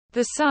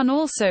The Sun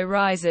Also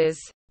Rises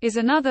is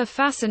another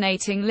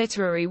fascinating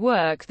literary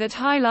work that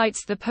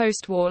highlights the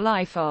post-war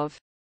life of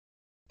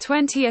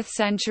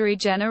 20th-century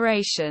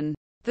generation.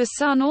 The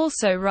Sun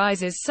Also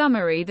Rises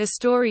summary. The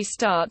story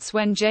starts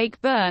when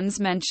Jake Burns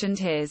mentioned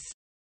his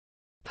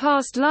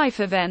past life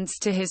events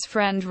to his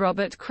friend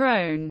Robert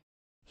Crone.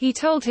 He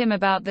told him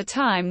about the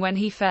time when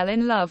he fell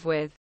in love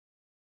with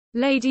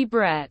Lady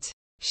Brett.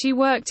 She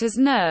worked as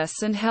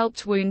nurse and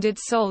helped wounded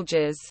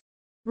soldiers.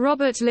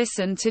 Robert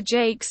listened to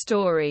Jake's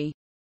story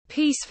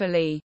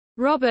peacefully.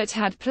 Robert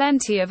had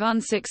plenty of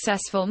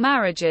unsuccessful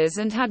marriages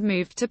and had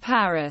moved to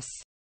Paris.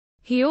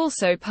 He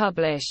also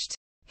published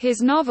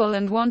his novel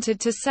and wanted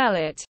to sell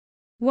it.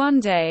 One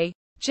day,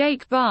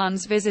 Jake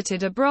Barnes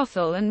visited a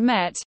brothel and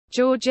met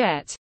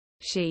Georgette.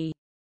 She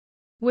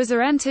was a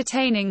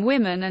entertaining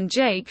woman and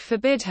Jake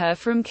forbid her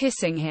from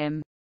kissing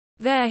him.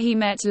 There he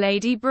met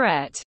Lady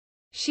Brett.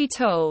 She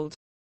told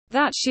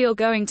that she'll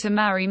going to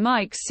marry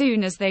Mike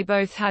soon, as they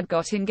both had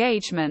got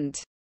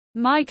engagement.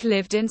 Mike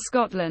lived in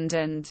Scotland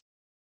and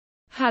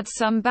had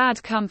some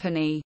bad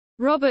company.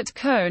 Robert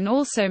Cohn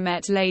also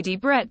met Lady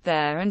Brett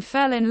there and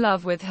fell in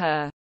love with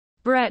her.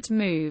 Brett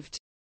moved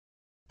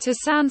to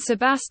San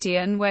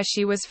Sebastian where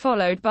she was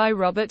followed by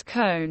Robert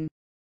Cohn.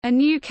 A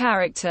new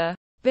character,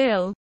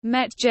 Bill,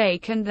 met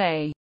Jake and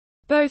they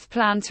both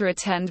planned to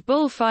attend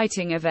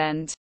bullfighting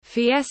event,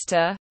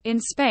 Fiesta, in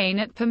Spain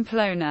at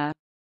Pamplona.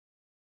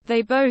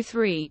 They both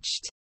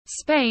reached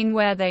Spain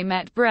where they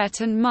met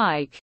Brett and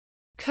Mike.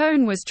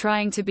 Cohn was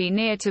trying to be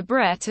near to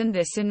Brett and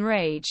this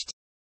enraged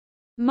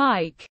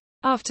Mike.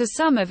 After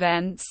some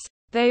events,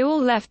 they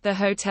all left the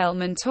Hotel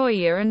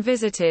Montoya and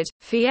visited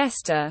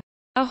Fiesta.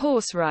 A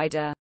horse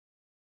rider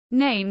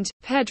named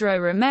Pedro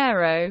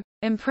Romero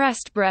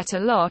impressed Brett a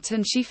lot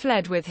and she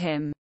fled with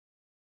him.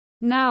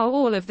 Now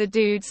all of the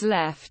dudes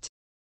left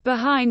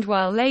behind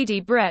while Lady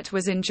Brett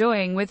was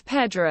enjoying with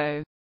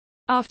Pedro.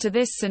 After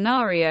this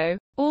scenario,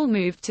 all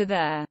moved to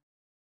their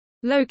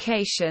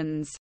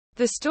locations.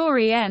 The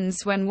story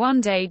ends when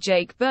one day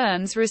Jake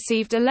Burns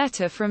received a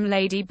letter from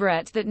Lady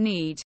Brett that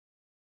need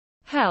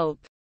help.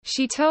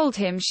 She told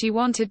him she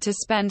wanted to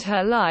spend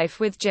her life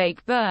with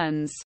Jake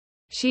Burns.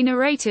 She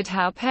narrated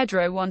how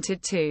Pedro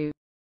wanted to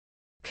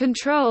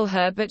control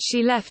her but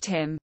she left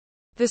him.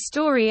 The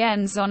story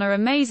ends on an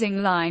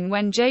amazing line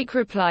when Jake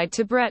replied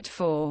to Brett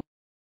for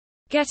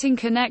getting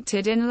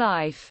connected in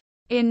life.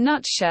 In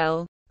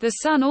nutshell, The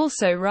Sun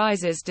Also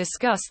Rises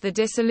discuss the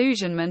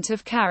disillusionment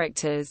of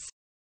characters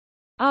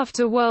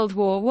after World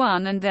War I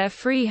and their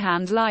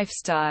freehand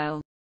lifestyle.